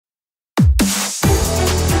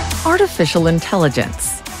artificial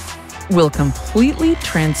intelligence will completely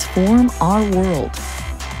transform our world.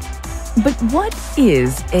 But what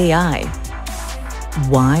is AI?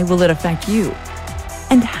 Why will it affect you?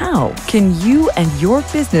 And how can you and your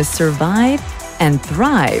business survive and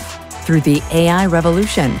thrive through the AI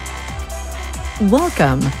revolution?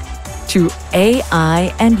 Welcome to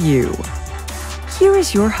AI and You. Here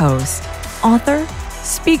is your host, author,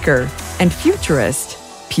 speaker, and futurist,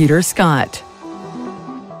 Peter Scott.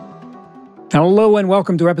 Hello and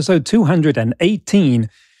welcome to episode 218.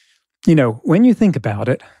 You know, when you think about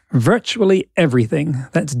it, virtually everything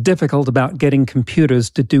that's difficult about getting computers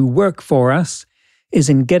to do work for us is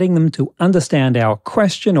in getting them to understand our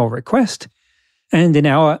question or request and in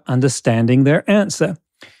our understanding their answer.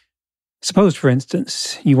 Suppose, for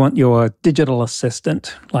instance, you want your digital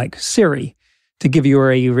assistant, like Siri, to give you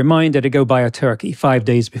a reminder to go buy a turkey 5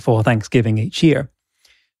 days before Thanksgiving each year.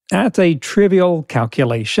 That's a trivial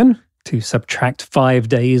calculation to subtract 5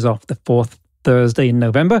 days off the fourth Thursday in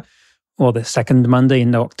November or the second Monday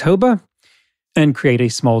in October and create a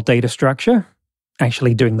small data structure.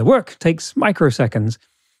 Actually doing the work takes microseconds.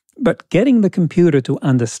 But getting the computer to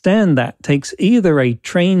understand that takes either a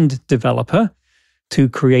trained developer to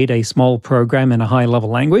create a small program in a high-level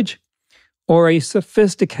language or a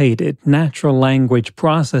sophisticated natural language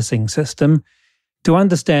processing system to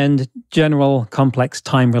understand general complex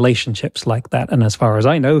time relationships like that. And as far as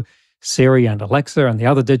I know, Siri and Alexa and the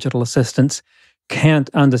other digital assistants can't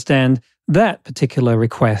understand that particular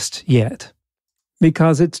request yet,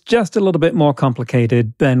 because it's just a little bit more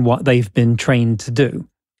complicated than what they've been trained to do.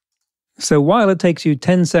 So while it takes you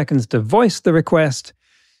 10 seconds to voice the request,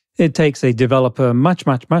 it takes a developer much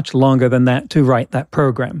longer than that to write that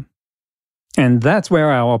program. And that's where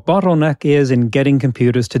our bottleneck is in getting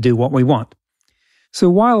computers to do what we want. So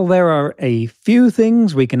while there are a few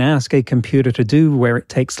things we can ask a computer to do where it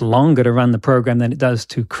takes longer to run the program than it does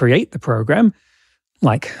to create the program,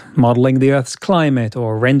 like modeling the Earth's climate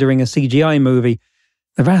or rendering a CGI movie,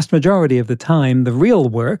 the vast majority of the time, the real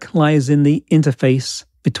work lies in the interface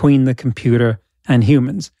between the computer and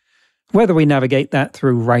humans. Whether we navigate that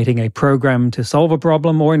through writing a program to solve a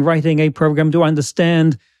problem or in writing a program to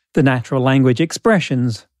understand the natural language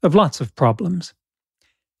expressions of lots of problems.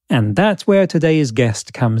 And that's where today's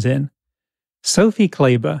guest comes in. Sophie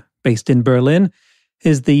Kleber, based in Berlin,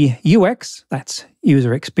 is the UX, that's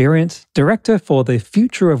User Experience, Director for the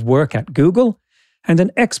Future of Work at Google, and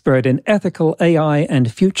an expert in ethical AI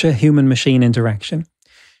and future human-machine interaction.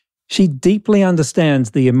 She deeply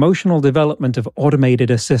understands the emotional development of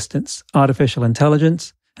automated assistants, artificial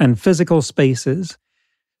intelligence, and physical spaces.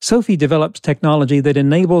 Sophie develops technology that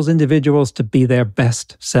enables individuals to be their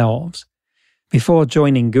best selves. Before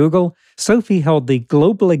joining Google, Sophie held the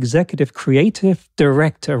Global Executive Creative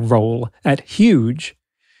Director role at Huge,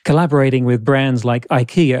 collaborating with brands like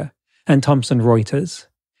IKEA and Thomson Reuters.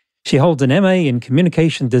 She holds an MA in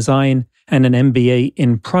Communication Design and an MBA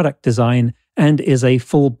in Product Design and is a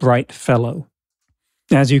Fulbright Fellow.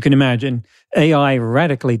 As you can imagine, AI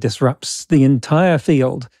radically disrupts the entire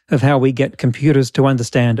field of how we get computers to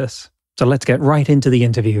understand us. So let's get right into the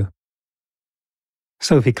interview.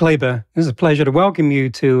 Sophie Kleber, it's a pleasure to welcome you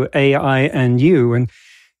to AI and You. And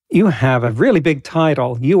you have a really big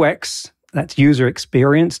title, UX, that's User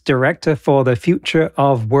Experience Director for the Future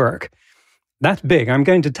of Work. That's big. I'm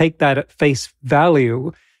going to take that at face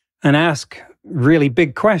value and ask really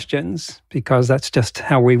big questions, because that's just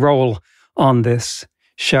how we roll on this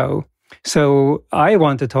show. So I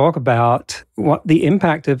want to talk about what the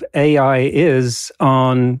impact of AI is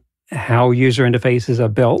on how user interfaces are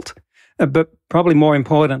built, but probably more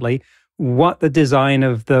importantly, what the design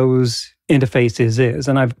of those interfaces is.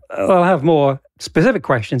 And I'll have more specific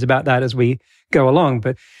questions about that as we go along.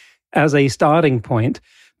 But as a starting point,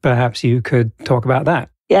 perhaps you could talk about that.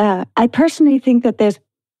 Yeah, I personally think that there's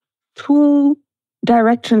two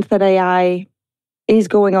directions that AI is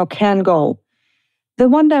going or can go. The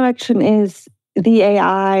one direction is the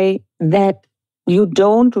AI that you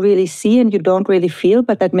don't really see and you don't really feel,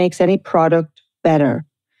 but that makes any product better.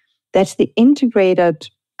 That's the integrated,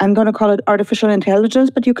 I'm going to call it artificial intelligence,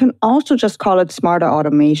 but you can also just call it smarter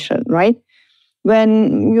automation, right?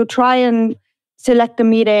 When you try and select a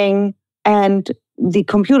meeting and the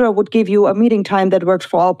computer would give you a meeting time that works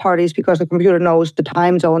for all parties because the computer knows the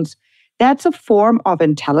time zones, that's a form of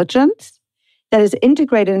intelligence that is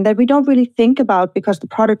integrated and that we don't really think about because the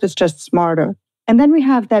product is just smarter. And then we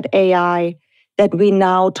have that AI that we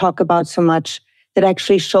now talk about so much that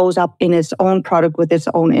actually shows up in its own product with its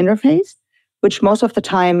own interface, which most of the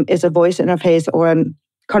time is a voice interface or a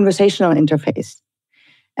conversational interface.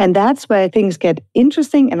 And that's where things get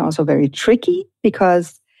interesting and also very tricky,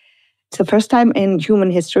 because It's the first time in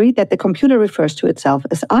human history that the computer refers to itself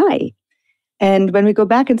as I. And when we go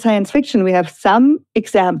back in science fiction, we have some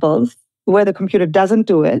examples where the computer doesn't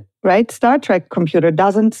do it, right? Star Trek computer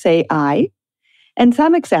doesn't say I. And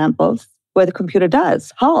some examples where the computer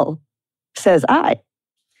does. Hull says I.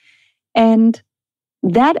 And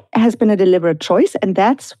that has been a deliberate choice, and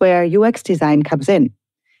that's where UX design comes in.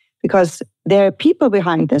 Because there are people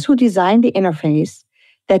behind this who design the interface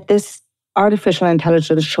that this artificial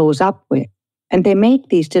intelligence shows up with. And they make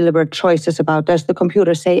these deliberate choices about, does the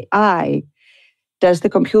computer say I? Does the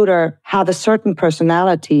computer have a certain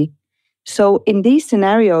personality? So in these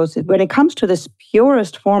scenarios, when it comes to this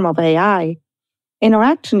purest form of AI,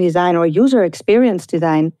 interaction design or user experience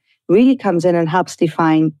design really comes in and helps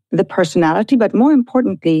define the personality, but more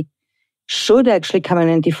importantly, should actually come in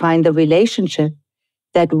and define the relationship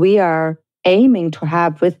that we are aiming to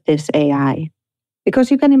have with this AI.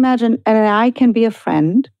 Because you can imagine an AI can be a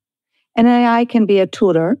friend, an AI can be a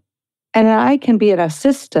tutor, an AI can be an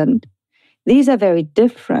assistant. These are very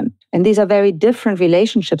different, and these are very different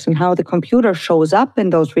relationships, and how the computer shows up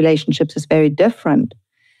in those relationships is very different.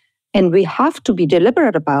 And we have to be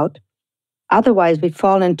deliberate about, otherwise we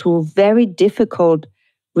fall into very difficult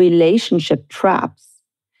relationship traps.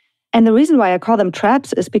 And the reason why I call them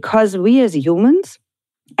traps is because we as humans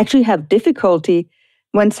actually have difficulty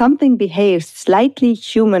when something behaves slightly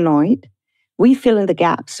humanoid, we fill in the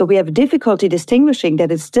gaps. So we have difficulty distinguishing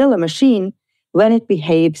that it's still a machine when it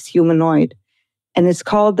behaves humanoid. And it's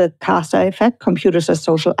called the CASA effect, computers as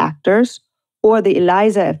social actors, or the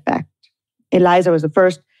ELIZA effect. ELIZA was the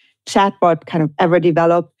first chatbot kind of ever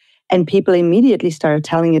developed, and people immediately started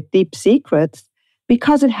telling it deep secrets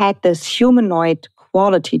because it had this humanoid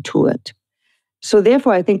quality to it. So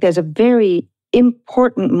therefore, I think there's a very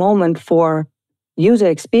important moment for user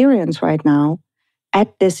experience right now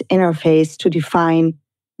at this interface to define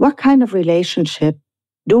what kind of relationship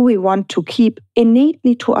do we want to keep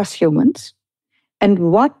innately to us humans, and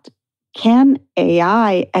what can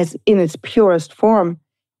AI, as in its purest form,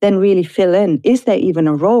 then really fill in? Is there even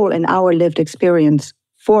a role in our lived experience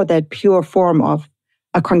for that pure form of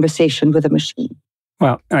a conversation with a machine?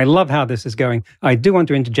 Well, I love how this is going. I do want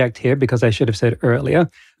to interject here because I should have said earlier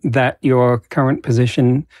that your current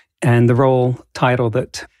position and the role title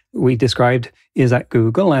that we described is at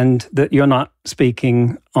Google, and that you're not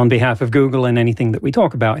speaking on behalf of Google in anything that we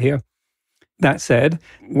talk about here. That said,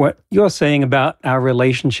 what you're saying about our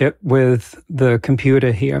relationship with the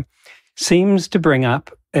computer here seems to bring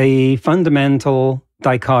up a fundamental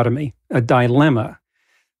dichotomy, a dilemma,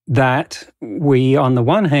 that we, on the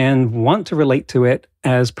one hand, want to relate to it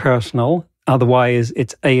as personal, otherwise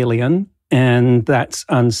it's alien, and that's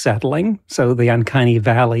unsettling. So the Uncanny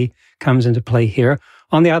Valley comes into play here.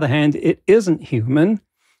 On the other hand, it isn't human,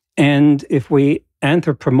 and if we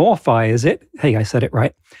anthropomorphize it, hey, I said it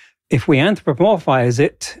right, if we anthropomorphize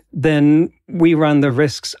it, then we run the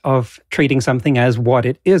risks of treating something as what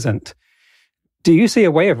it isn't. Do you see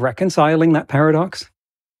a way of reconciling that paradox?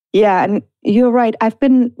 Yeah, and you're right. I've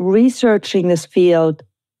been researching this field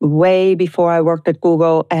way before I worked at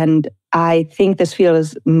Google, and I think this field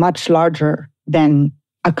is much larger than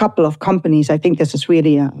a couple of companies. I think this is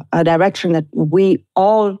really a direction that we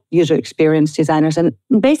all user experience designers and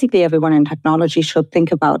basically everyone in technology should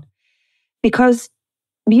think about. Because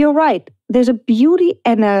you're right, there's a beauty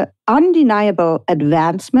and an undeniable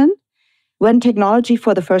advancement when technology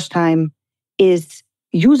for the first time is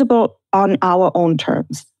usable on our own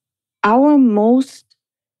terms. Our most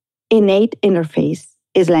innate interface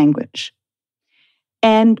is language.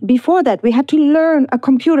 And before that, we had to learn a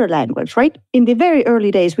computer language, right? In the very early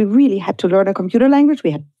days, we really had to learn a computer language. We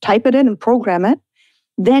had to type it in and program it.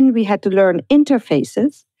 Then we had to learn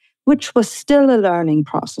interfaces, which was still a learning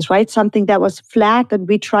process, right? Something that was flat, and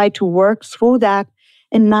we tried to work through that.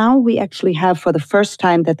 And now we actually have, for the first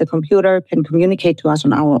time, that the computer can communicate to us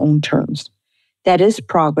on our own terms. That is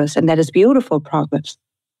progress, and that is beautiful progress.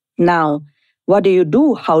 Now, what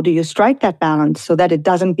do? How do you strike that balance so that it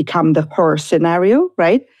doesn't become the her scenario,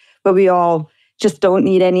 right? Where we all just don't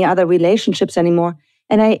need any other relationships anymore.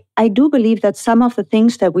 And I do believe that some of the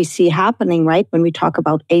things that we see happening, right, when we talk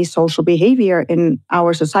about asocial behavior in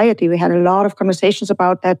our society, we had a lot of conversations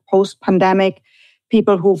about that post-pandemic,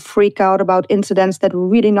 people who freak out about incidents that were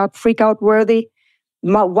really not freak out worthy.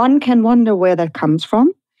 One can wonder where that comes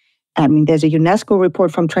from. I mean, there's a UNESCO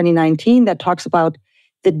report from 2019 that talks about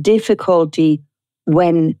the difficulty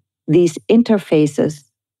when these interfaces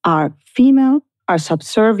are female, are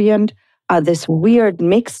subservient, are this weird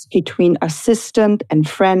mix between assistant and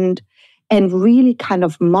friend, and really kind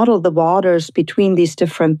of muddle the waters between these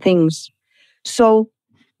different things. So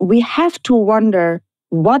we have to wonder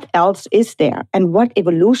what else is there and what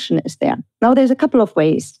evolution is there? Now, there's a couple of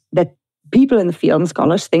ways that people in the field and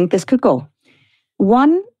scholars think this could go.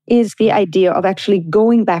 One is the idea of actually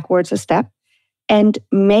going backwards a step and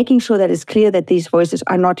making sure that it's clear that these voices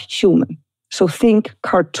are not human. So think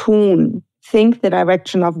cartoon, think the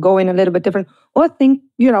direction of going a little bit different, or think,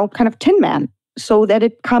 kind of Tin Man, so that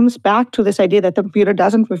it comes back to this idea that the computer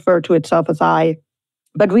doesn't refer to itself as I,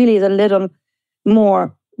 but really is a little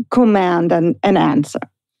more command and answer.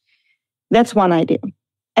 That's one idea.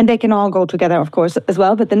 And they can all go together, of course, as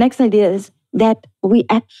well. But the next idea is that we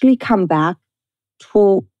actually come back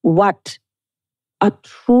to what a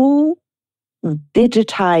true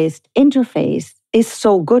digitized interface is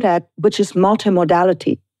so good at, which is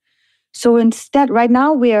multimodality. So instead, right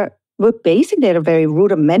now, we're basically at a very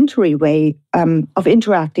rudimentary way of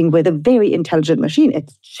interacting with a very intelligent machine.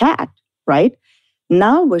 It's chat, right?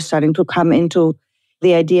 Now we're starting to come into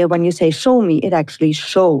the idea when you say, show me, it actually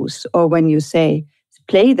shows. Or when you say,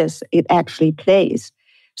 play this, it actually plays.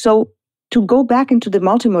 So to go back into the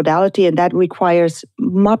multimodality, and that requires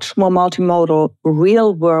much more multimodal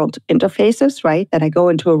real-world interfaces, right? That I go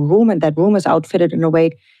into a room and that room is outfitted in a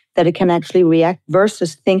way that it can actually react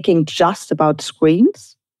versus thinking just about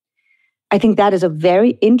screens. I think that is a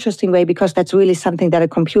very interesting way because that's really something that a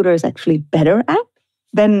computer is actually better at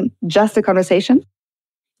than just a conversation.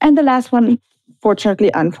 And the last one,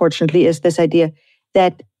 unfortunately, is this idea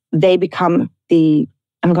that they become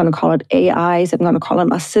I'm going to call it AIs, I'm going to call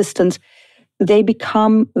them assistants. They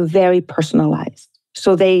become very personalized.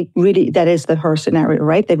 So that is her scenario,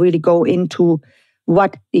 right? They really go into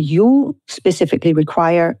what you specifically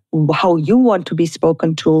require, how you want to be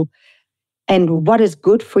spoken to, and what is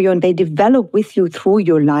good for you. And they develop with you through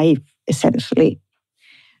your life, essentially.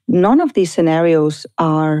 None of these scenarios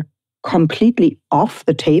are completely off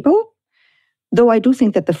the table, though I do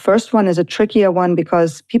think that the first one is a trickier one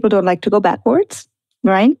because people don't like to go backwards,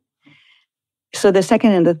 right? So the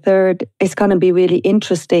second and the third is going to be really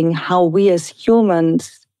interesting how we as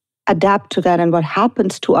humans adapt to that and what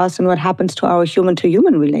happens to us and what happens to our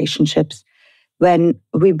human-to-human relationships when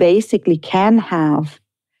we basically can have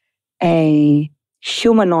a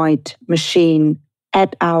humanoid machine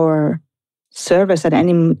at our service at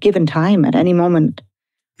any given time, at any moment.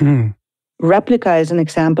 Mm. Replica is an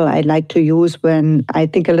example I'd like to use when I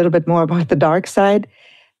think a little bit more about the dark side.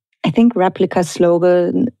 I think Replica's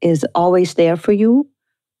slogan is always there for you,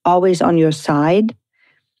 always on your side.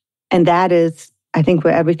 And that is, I think,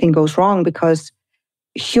 where everything goes wrong because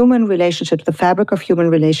human relationships, the fabric of human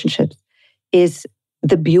relationships, is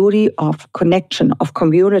the beauty of connection, of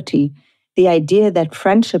community, the idea that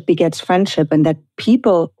friendship begets friendship and that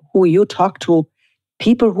people who you talk to,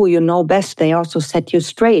 people who you know best, they also set you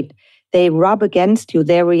straight. They rub against you.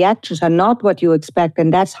 Their reactions are not what you expect.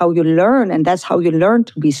 And that's how you learn. And that's how you learn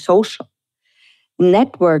to be social.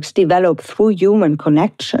 Networks develop through human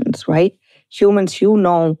connections, right? Humans,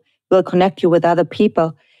 will connect you with other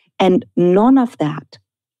people. And none of that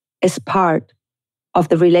is part of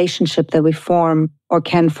the relationship that we form or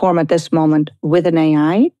can form at this moment with an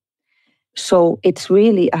AI. So it's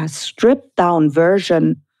really a stripped down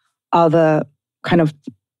version of a kind of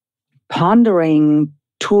pondering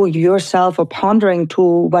to yourself or pondering to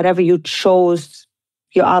whatever you chose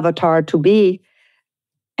your avatar to be.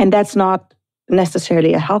 And that's not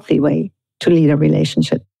necessarily a healthy way to lead a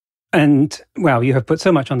relationship. And wow, you have put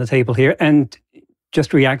so much on the table here. And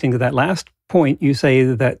just reacting to that last point, you say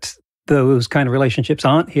that those kind of relationships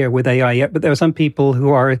aren't here with AI yet, but there are some people who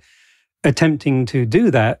are attempting to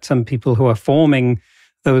do that, some people who are forming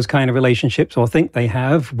those kind of relationships or think they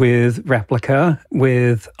have with Replica,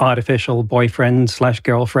 with artificial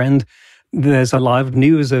boyfriend/girlfriend. There's a lot of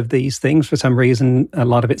news of these things. For some reason, a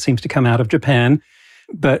lot of it seems to come out of Japan,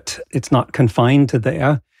 but it's not confined to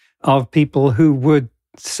there, of people who would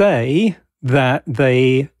say that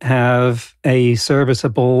they have a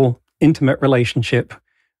serviceable, intimate relationship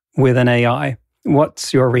with an AI.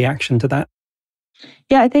 What's your reaction to that?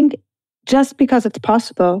 Yeah, I think just because it's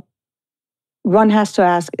possible, one has to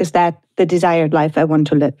ask, is that the desired life I want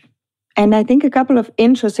to live? And I think a couple of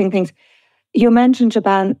interesting things. You mentioned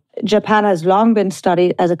Japan. Japan has long been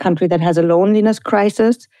studied as a country that has a loneliness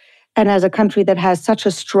crisis and as a country that has such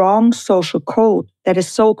a strong social code that is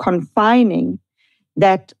so confining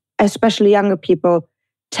that especially younger people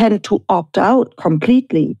tend to opt out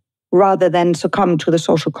completely rather than succumb to the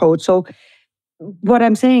social code. So what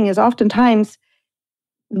I'm saying is oftentimes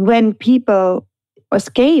when people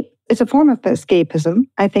escape, it's a form of escapism,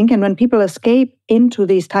 I think. And when people escape into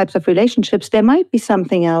these types of relationships, there might be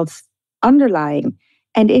something else underlying.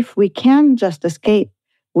 And if we can just escape,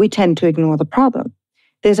 we tend to ignore the problem.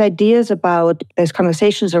 there's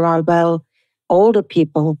conversations around, well, older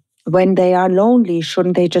people, when they are lonely,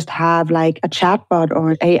 shouldn't they just have like a chatbot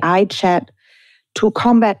or an AI chat to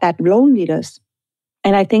combat that loneliness?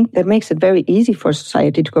 And I think that makes it very easy for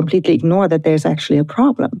society to completely ignore that there's actually a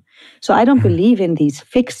problem. So I don't believe in these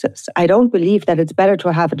fixes. I don't believe that it's better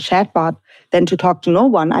to have a chatbot than to talk to no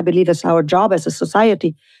one. I believe it's our job as a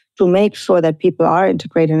society to make sure that people are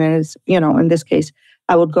integrated. And it's, in this case,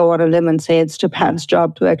 I would go on a limb and say it's Japan's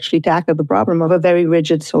job to actually tackle the problem of a very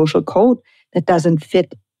rigid social code that doesn't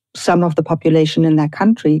fit some of the population in that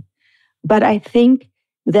country. But I think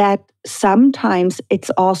that sometimes it's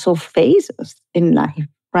also phases in life,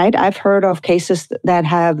 right? I've heard of cases that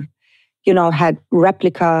have, had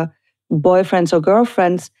replica boyfriends or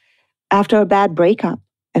girlfriends after a bad breakup,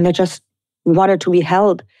 and they just wanted to be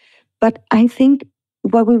held. But I think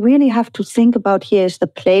what we really have to think about here is the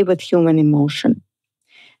play with human emotion.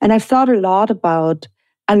 And I've thought a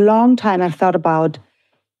long time I've thought about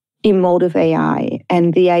emotive AI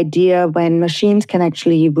and the idea when machines can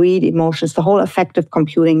actually read emotions, the whole affective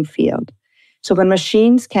computing field. So when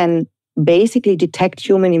machines can basically detect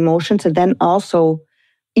human emotions and then also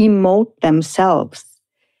emote themselves,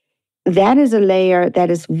 that is a layer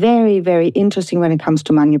that is very, very interesting when it comes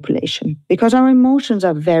to manipulation, because our emotions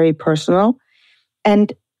are very personal.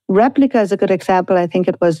 And Replica is a good example. I think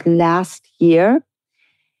it was last year.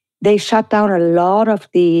 They shut down a lot of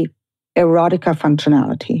the erotica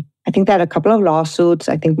functionality. I think they had a couple of lawsuits,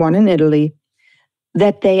 I think one in Italy,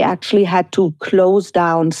 that they actually had to close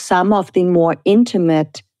down some of the more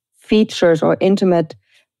intimate features or intimate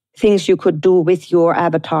things you could do with your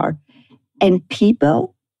avatar. And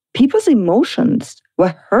people's emotions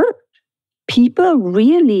were hurt. People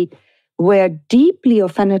really were deeply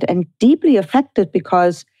offended and deeply affected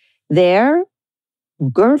because their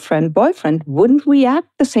girlfriend, boyfriend wouldn't react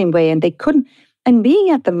the same way, and they couldn't. And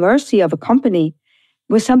being at the mercy of a company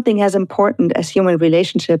with something as important as human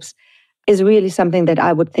relationships is really something that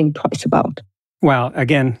I would think twice about. Wow,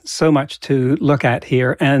 again, so much to look at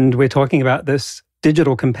here. And we're talking about this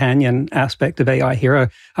digital companion aspect of AI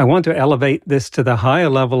here. I want to elevate this to the higher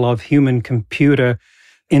level of human-computer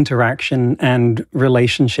interaction and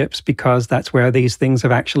relationships, because that's where these things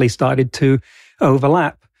have actually started to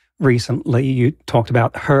overlap recently. You talked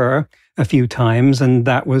about Her a few times, and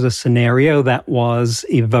that was a scenario that was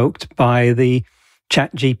evoked by the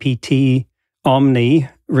ChatGPT Omni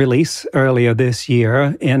release earlier this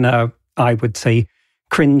year in a, I would say,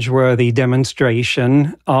 cringeworthy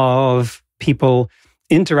demonstration of people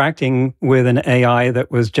interacting with an AI that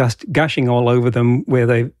was just gushing all over them with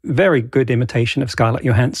a very good imitation of Scarlett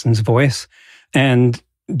Johansson's voice and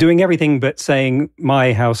doing everything but saying,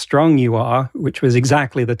 "My, how strong you are," which was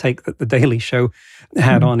exactly the take that The Daily Show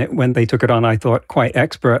had on it when they took it on, I thought, quite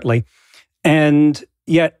expertly. And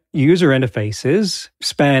yet user interfaces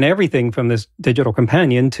span everything from this digital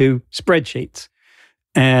companion to spreadsheets.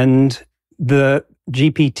 And the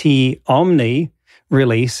GPT Omni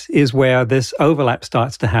release is where this overlap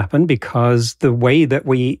starts to happen, because the way that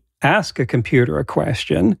we ask a computer a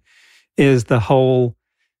question is the whole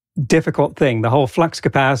difficult thing, the whole flux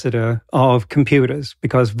capacitor of computers,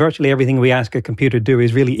 because virtually everything we ask a computer to do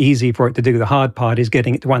is really easy for it to do. The hard part is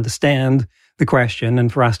getting it to understand the question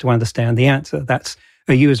and for us to understand the answer. That's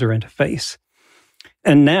a user interface.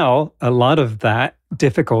 And now a lot of that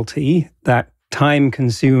difficulty, that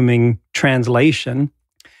time-consuming translation,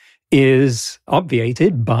 is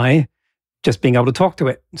obviated by just being able to talk to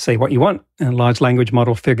it, say what you want, and a large language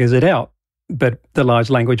model figures it out. But the large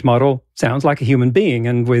language model sounds like a human being,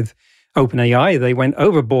 and with OpenAI, they went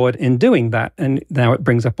overboard in doing that, and now it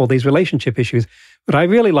brings up all these relationship issues. But I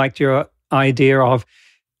really liked your idea of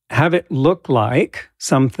have it look like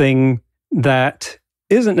something that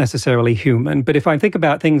isn't necessarily human. But if I think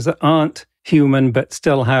about things that aren't human but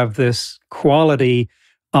still have this quality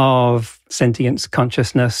of sentience,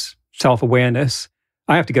 consciousness, self-awareness,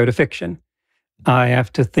 I have to go to fiction. I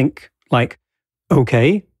have to think like,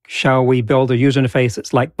 okay, shall we build a user interface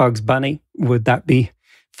that's like Bugs Bunny? Would that be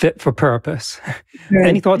fit for purpose? Right.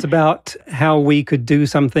 Any thoughts about how we could do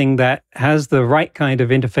something that has the right kind of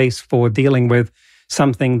interface for dealing with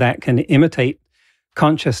something that can imitate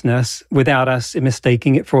consciousness without us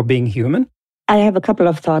mistaking it for being human? I have a couple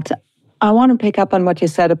of thoughts. I want to pick up on what you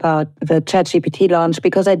said about the ChatGPT launch,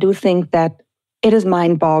 because I do think that it is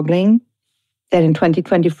mind-boggling that in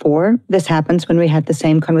 2024, this happens when we had the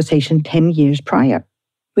same conversation 10 years prior.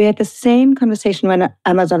 We had the same conversation when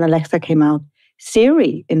Amazon Alexa came out.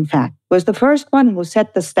 Siri, in fact, was the first one who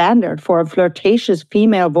set the standard for a flirtatious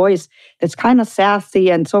female voice that's kind of sassy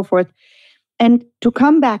and so forth. And to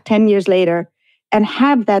come back 10 years later and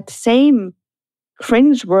have that same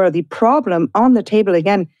cringeworthy problem on the table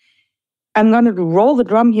again. I'm going to roll the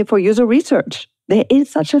drum here for user research. There is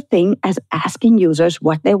such a thing as asking users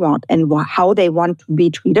what they want and how they want to be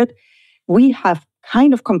treated. We have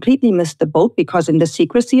kind of completely missed the boat because in the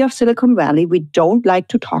secrecy of Silicon Valley, we don't like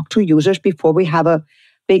to talk to users before we have a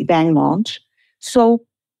big bang launch. So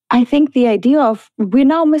I think the idea of we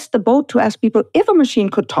now missed the boat to ask people, if a machine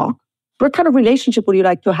could talk, what kind of relationship would you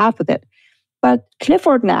like to have with it? But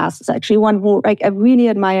Clifford Nass is actually one who I really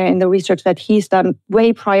admire in the research that he's done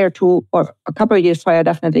way prior to, or a couple of years prior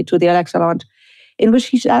definitely, to the Alexa launch, in which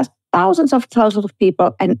he's asked thousands of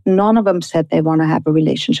people and none of them said they want to have a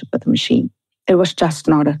relationship with the machine. It was just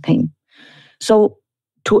not a thing. So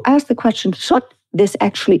to ask the question, should this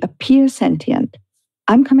actually appear sentient?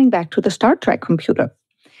 I'm coming back to the Star Trek computer.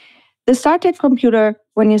 The Star Trek computer,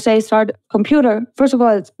 when you say Star computer, first of all,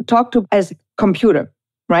 it's talked to as computer,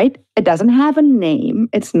 right? It doesn't have a name.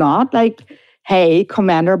 It's not like, hey,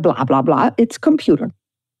 commander, blah, blah, blah. It's computer.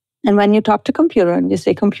 And when you talk to computer and you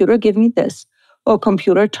say, computer, give me this, or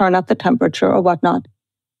computer, turn up the temperature or whatnot,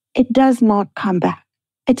 it does not come back.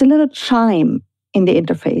 It's a little chime in the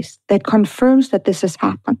interface that confirms that this has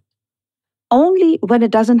happened. Only when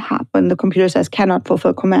it doesn't happen, the computer says cannot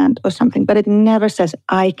fulfill command or something, but it never says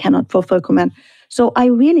I cannot fulfill command. So I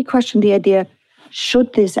really question the idea,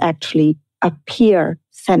 should this actually appear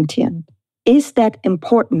sentient? Is that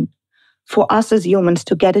important for us as humans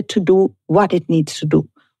to get it to do what it needs to do?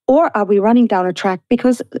 Or are we running down a track?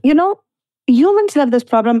 Because, humans have this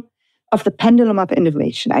problem of the pendulum of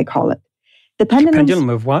innovation, I call it. The pendulum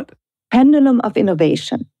of what? Pendulum of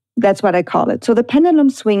innovation. That's what I call it. So the pendulum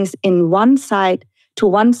swings in one side to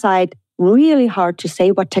one side, really hard to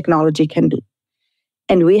say what technology can do.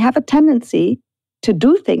 And we have a tendency to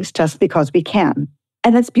do things just because we can.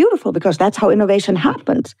 And that's beautiful because that's how innovation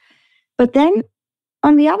happens. But then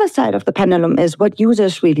on the other side of the pendulum is what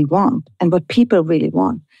users really want and what people really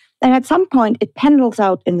want. And at some point, it pendles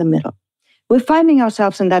out in the middle. We're finding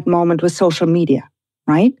ourselves in that moment with social media,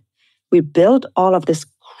 right? We built all of this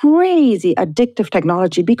crazy addictive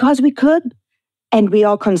technology because we could. And we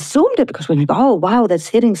all consumed it because we're like, oh, wow, that's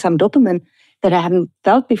hitting some dopamine that I haven't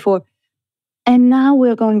felt before. And now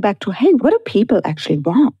we're going back to, hey, what do people actually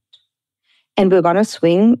want? And we're going to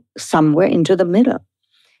swing somewhere into the middle.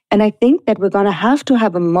 And I think that we're going to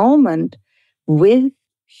have a moment with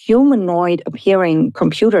humanoid appearing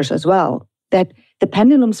computers as well, that the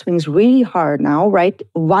pendulum swings really hard now, right?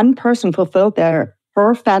 One person fulfilled her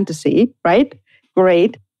fantasy, right?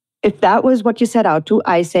 Great. If that was what you set out to,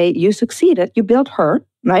 I say you succeeded. You built her,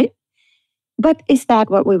 right? But is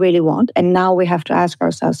that what we really want? And now we have to ask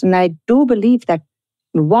ourselves. And I do believe that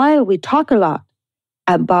while we talk a lot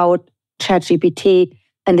about ChatGPT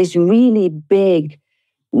and these really big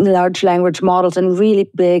large language models and really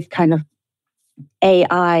big kind of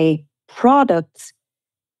AI products,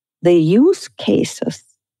 the use cases,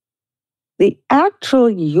 the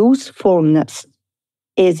actual usefulness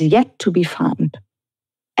is yet to be found.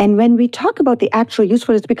 And when we talk about the actual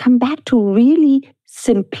usefulness, we come back to really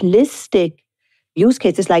simplistic use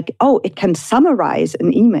cases like, oh, it can summarize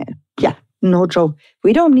an email. Yeah, no joke.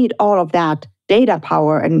 We don't need all of that data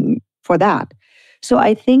power and for that. So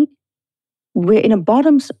I think we're in a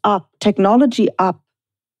bottoms-up, technology-up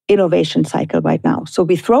innovation cycle right now. So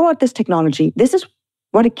we throw out this technology. This is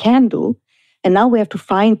what it can do. And now we have to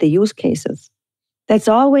find the use cases. That's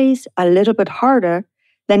always a little bit harder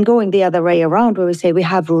than going the other way around where we say we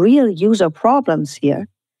have real user problems here.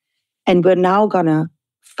 And we're now going to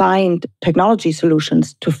find technology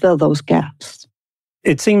solutions to fill those gaps.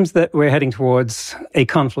 It seems that we're heading towards a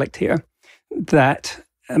conflict here. That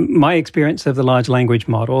my experience of the large language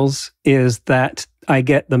models is that I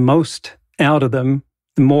get the most out of them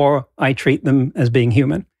the more I treat them as being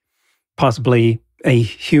human, possibly a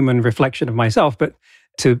human reflection of myself, but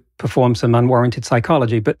to perform some unwarranted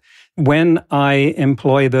psychology. But when I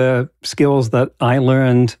employ the skills that I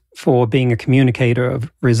learned for being a communicator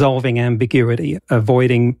of resolving ambiguity,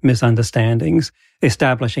 avoiding misunderstandings,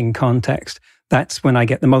 establishing context, that's when I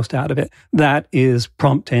get the most out of it. That is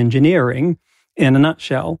prompt engineering in a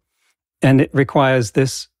nutshell. And it requires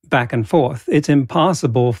this back and forth. It's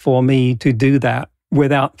impossible for me to do that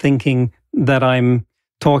without thinking that I'm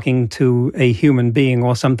talking to a human being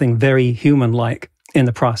or something very human-like in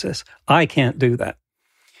the process. I can't do that.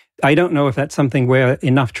 I don't know if that's something where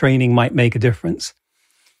enough training might make a difference.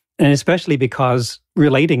 And especially because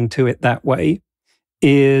relating to it that way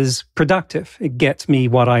is productive. It gets me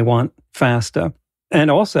what I want faster. And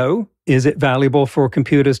also, is it valuable for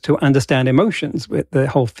computers to understand emotions? The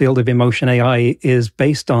whole field of emotion AI is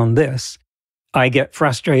based on this. I get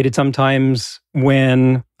frustrated sometimes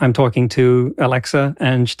when I'm talking to Alexa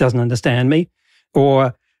and she doesn't understand me,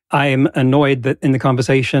 or I'm annoyed that in the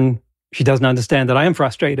conversation she doesn't understand that I am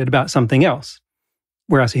frustrated about something else.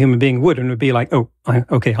 Whereas a human being would, and would be like,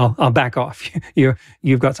 okay, I'll back off.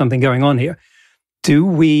 You've got something going on here. Do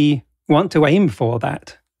we want to aim for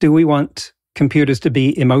that? Do we want computers to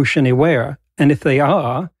be emotion aware? And if they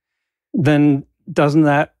are, then doesn't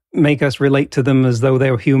that make us relate to them as though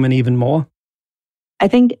they're human even more? I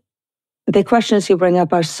think the questions you bring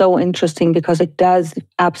up are so interesting because it does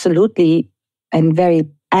absolutely and very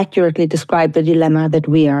accurately describe the dilemma that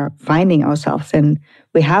we are finding ourselves in.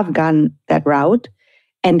 We have gone that route.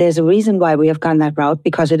 And there's a reason why we have gone that route,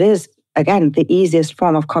 because it is, again, the easiest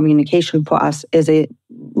form of communication for us is a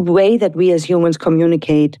way that we as humans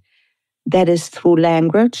communicate that is through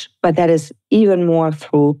language, but that is even more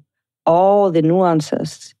through all the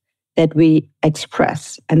nuances that we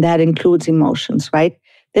express. And that includes emotions, right?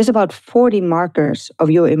 There's about 40 markers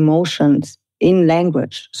of your emotions in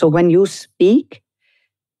language. So when you speak,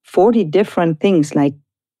 40 different things like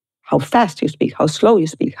how fast you speak, how slow you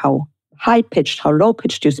speak, how high-pitched, how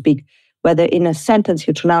low-pitched you speak, whether in a sentence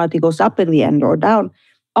your tonality goes up in the end or down.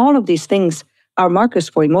 All of these things are markers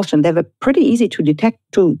for emotion. They're pretty easy to detect,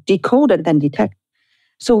 to decode and then detect.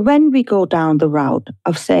 So when we go down the route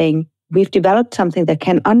of saying we've developed something that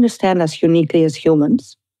can understand us uniquely as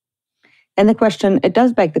humans, and it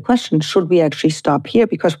does beg the question, should we actually stop here?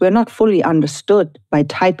 Because we're not fully understood by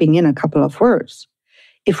typing in a couple of words.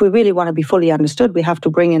 If we really want to be fully understood, we have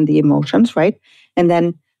to bring in the emotions, right? And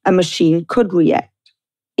then a machine could react.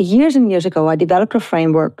 Years and years ago, I developed a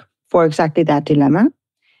framework for exactly that dilemma.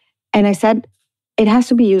 And I said, it has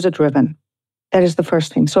to be user-driven. That is the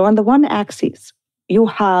first thing. So on the one axis, you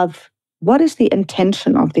have what is the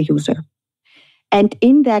intention of the user? And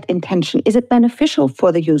in that intention, is it beneficial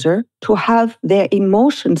for the user to have their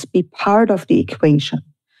emotions be part of the equation?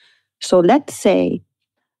 So let's say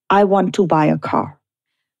I want to buy a car.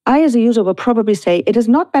 I, as a user, will probably say, it is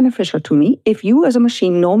not beneficial to me if you, as a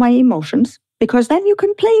machine, know my emotions, because then you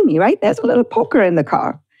can play me, right? There's a little poker in the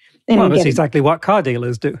car. Well, that's exactly what car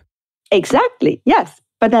dealers do. Exactly, yes.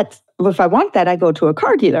 But if I want that, I go to a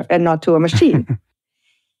car dealer and not to a machine.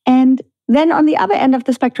 And then on the other end of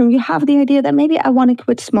the spectrum, you have the idea that maybe I want to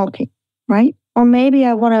quit smoking, right? Or maybe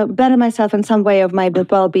I want to better myself in some way of my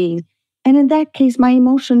well-being. And in that case, my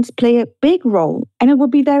emotions play a big role, and it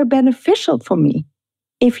would be very beneficial for me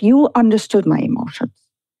if you understood my emotions.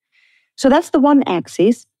 So that's the one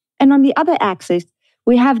axis. And on the other axis,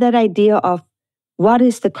 we have that idea of what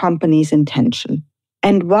is the company's intention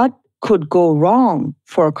and what could go wrong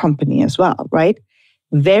for a company as well, right?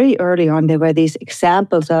 Very early on, there were these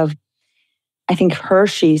examples of, I think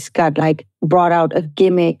Hershey's brought out a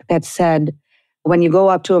gimmick that said, when you go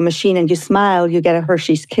up to a machine and you smile, you get a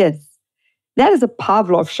Hershey's kiss. That is a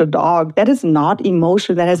Pavlov's dog. That is not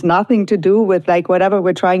emotion. That has nothing to do with whatever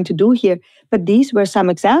we're trying to do here. But these were some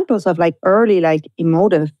examples of early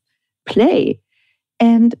emotive play.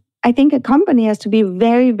 And I think a company has to be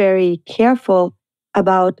very, very careful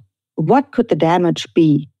about what could the damage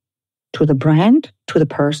be to the brand, to the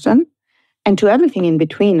person, and to everything in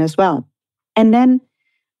between as well. And then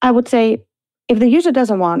I would say, if the user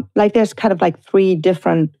doesn't want, there's kind of three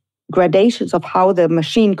different gradations of how the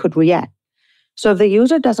machine could react. So if the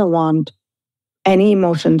user doesn't want any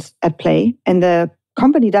emotions at play and the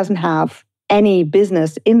company doesn't have any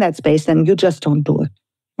business in that space, then you just don't do it,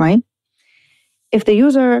 right? If the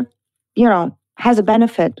user, has a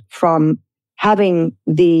benefit from having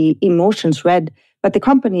the emotions read, but the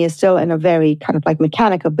company is still in a very kind of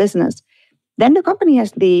mechanical business, then the company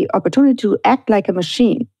has the opportunity to act like a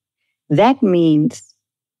machine. That means,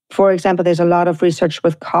 for example, there's a lot of research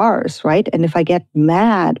with cars, right? And if I get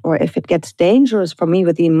mad or if it gets dangerous for me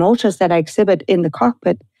with the emotions that I exhibit in the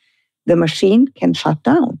cockpit, the machine can shut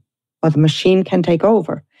down or the machine can take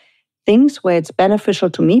over. Things where it's beneficial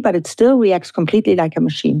to me, but it still reacts completely like a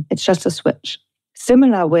machine. It's just a switch.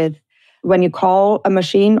 Similar with when you call a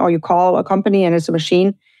machine or you call a company and it's a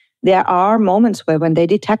machine, there are moments where when they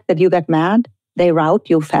detect that you get mad, they route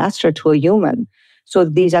you faster to a human. So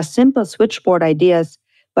these are simple switchboard ideas,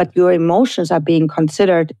 but your emotions are being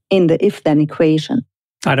considered in the if-then equation.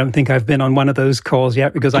 I don't think I've been on one of those calls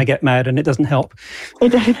yet because I get mad and it doesn't help.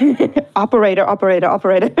 Operator,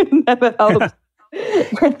 never helps.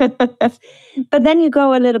 But then you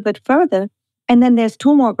go a little bit further, and then there's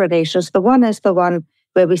two more gradations. The one is the one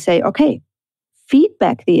where we say, okay,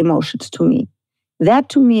 feedback the emotions to me. That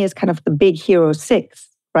to me is kind of the Big Hero 6,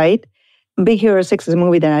 right? Big Hero 6 is a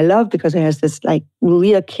movie that I love because it has this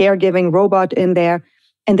real caregiving robot in there.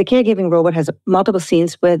 And the caregiving robot has multiple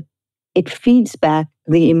scenes with it feeds back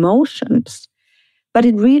the emotions. But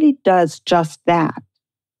it really does just that.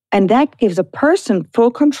 And that gives a person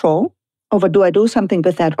full control over, do I do something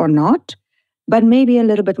with that or not? But maybe a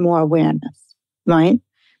little bit more awareness, right?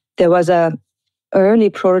 There was a early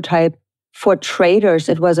prototype for traders.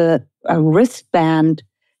 It was a wristband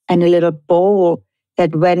and a little bowl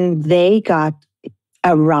that when they got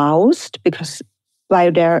aroused, because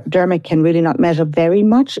biodermic can really not measure very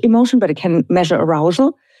much emotion, but it can measure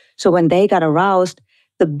arousal. So when they got aroused,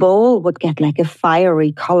 the bowl would get like a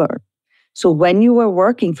fiery color. So when you were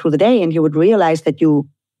working through the day and you would realize that you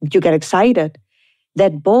get excited,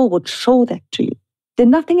 that bowl would show that to you. Did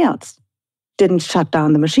nothing else. Didn't shut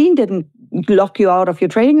down the machine, didn't lock you out of your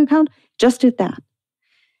trading account, just did that.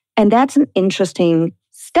 And that's an interesting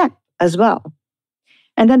step as well.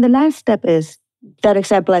 And then the last step is that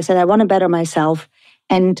example I said, I want to better myself,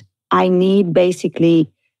 and I need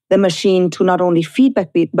basically the machine to not only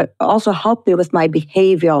feedback me, but also help me with my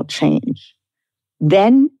behavioral change.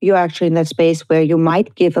 Then you're actually in that space where you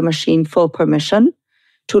might give a machine full permission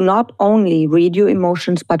to not only read your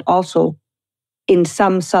emotions, but also in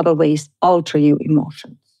some subtle ways alter your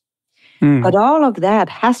emotions. But all of that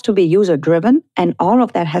has to be user-driven, and all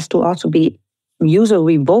of that has to also be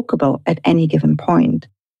user-revocable at any given point.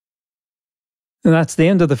 And that's the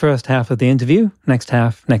end of the first half of the interview. Next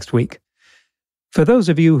half, next week. For those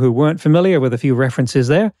of you who weren't familiar with a few references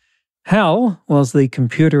there, Hal was the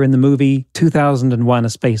computer in the movie 2001: A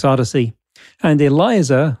Space Odyssey, and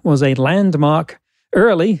Eliza was a landmark,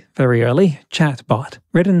 very early, chatbot,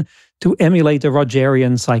 written to emulate a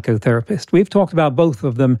Rogerian psychotherapist. We've talked about both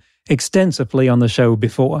of them extensively on the show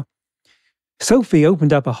before. Sophie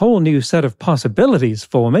opened up a whole new set of possibilities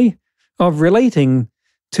for me of relating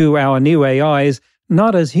to our new AIs,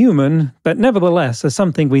 not as human, but nevertheless as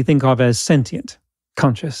something we think of as sentient,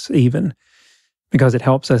 conscious even, because it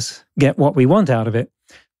helps us get what we want out of it.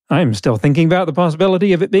 I'm still thinking about the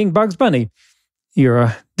possibility of it being Bugs Bunny.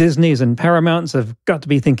 Your Disneys and Paramounts have got to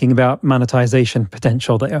be thinking about monetization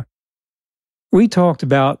potential there. We talked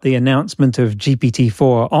about the announcement of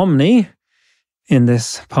GPT-4 Omni in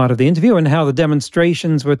this part of the interview and how the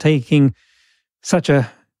demonstrations were taking such a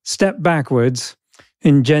step backwards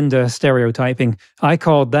in gender stereotyping. I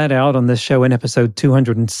called that out on this show in episode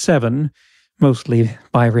 207, mostly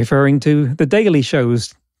by referring to The Daily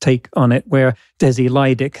Show's take on it, where Desi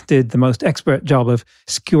Lydic did the most expert job of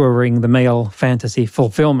skewering the male fantasy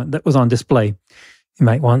fulfillment that was on display. You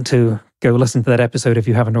might want to go listen to that episode if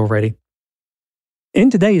you haven't already. In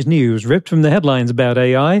today's news, ripped from the headlines about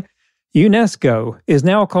AI, UNESCO is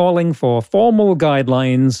now calling for formal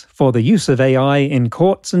guidelines for the use of AI in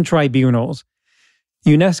courts and tribunals.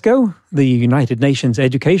 UNESCO, the United Nations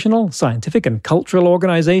Educational, Scientific and Cultural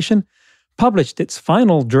Organization, published its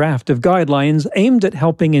final draft of guidelines aimed at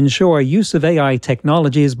helping ensure use of AI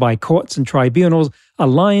technologies by courts and tribunals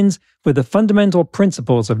aligns with the fundamental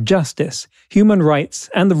principles of justice, human rights,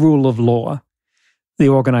 and the rule of law. The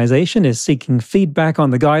organization is seeking feedback on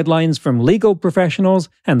the guidelines from legal professionals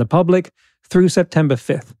and the public through September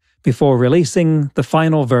 5th, before releasing the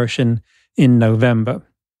final version in November.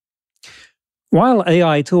 While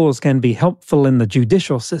AI tools can be helpful in the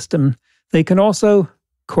judicial system, they can also,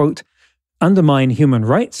 quote, undermine human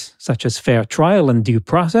rights, such as fair trial and due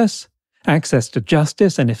process, access to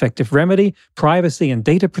justice and effective remedy, privacy and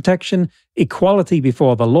data protection, equality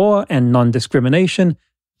before the law and non-discrimination,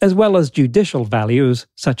 as well as judicial values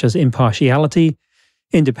such as impartiality,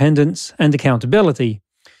 independence, and accountability,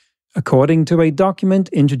 according to a document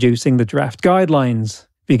introducing the draft guidelines.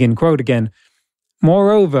 Begin quote again.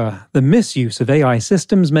 Moreover, the misuse of AI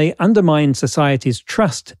systems may undermine society's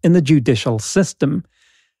trust in the judicial system.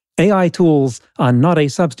 AI tools are not a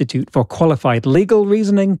substitute for qualified legal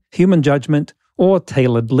reasoning, human judgment, or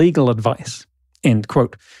tailored legal advice. End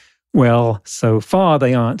quote. Well, so far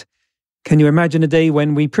they aren't. Can you imagine a day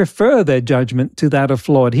when we prefer their judgment to that of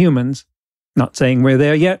flawed humans? Not saying we're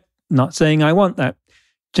there yet, not saying I want that,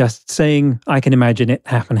 just saying I can imagine it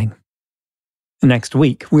happening. Next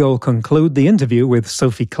week, we'll conclude the interview with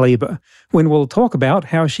Sophie Kleber, when we'll talk about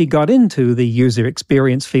how she got into the user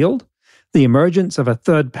experience field, the emergence of a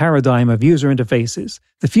third paradigm of user interfaces,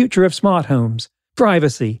 the future of smart homes,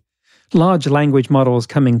 privacy, large language models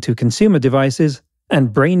coming to consumer devices,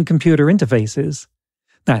 and brain-computer interfaces.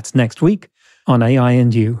 That's next week on AI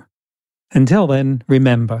and You. Until then,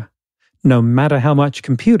 remember, no matter how much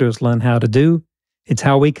computers learn how to do, it's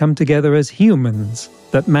how we come together as humans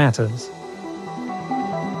that matters.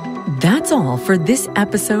 That's all for this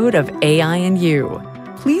episode of AI and You.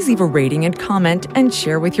 Please leave a rating and comment and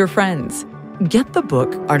share with your friends. Get the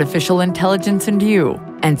book Artificial Intelligence and You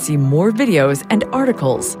and see more videos and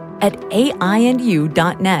articles at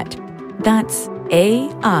AIandYou.net. That's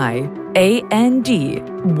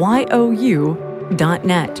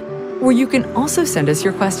AIANDYOU.net, where you can also send us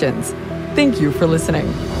your questions. Thank you for listening.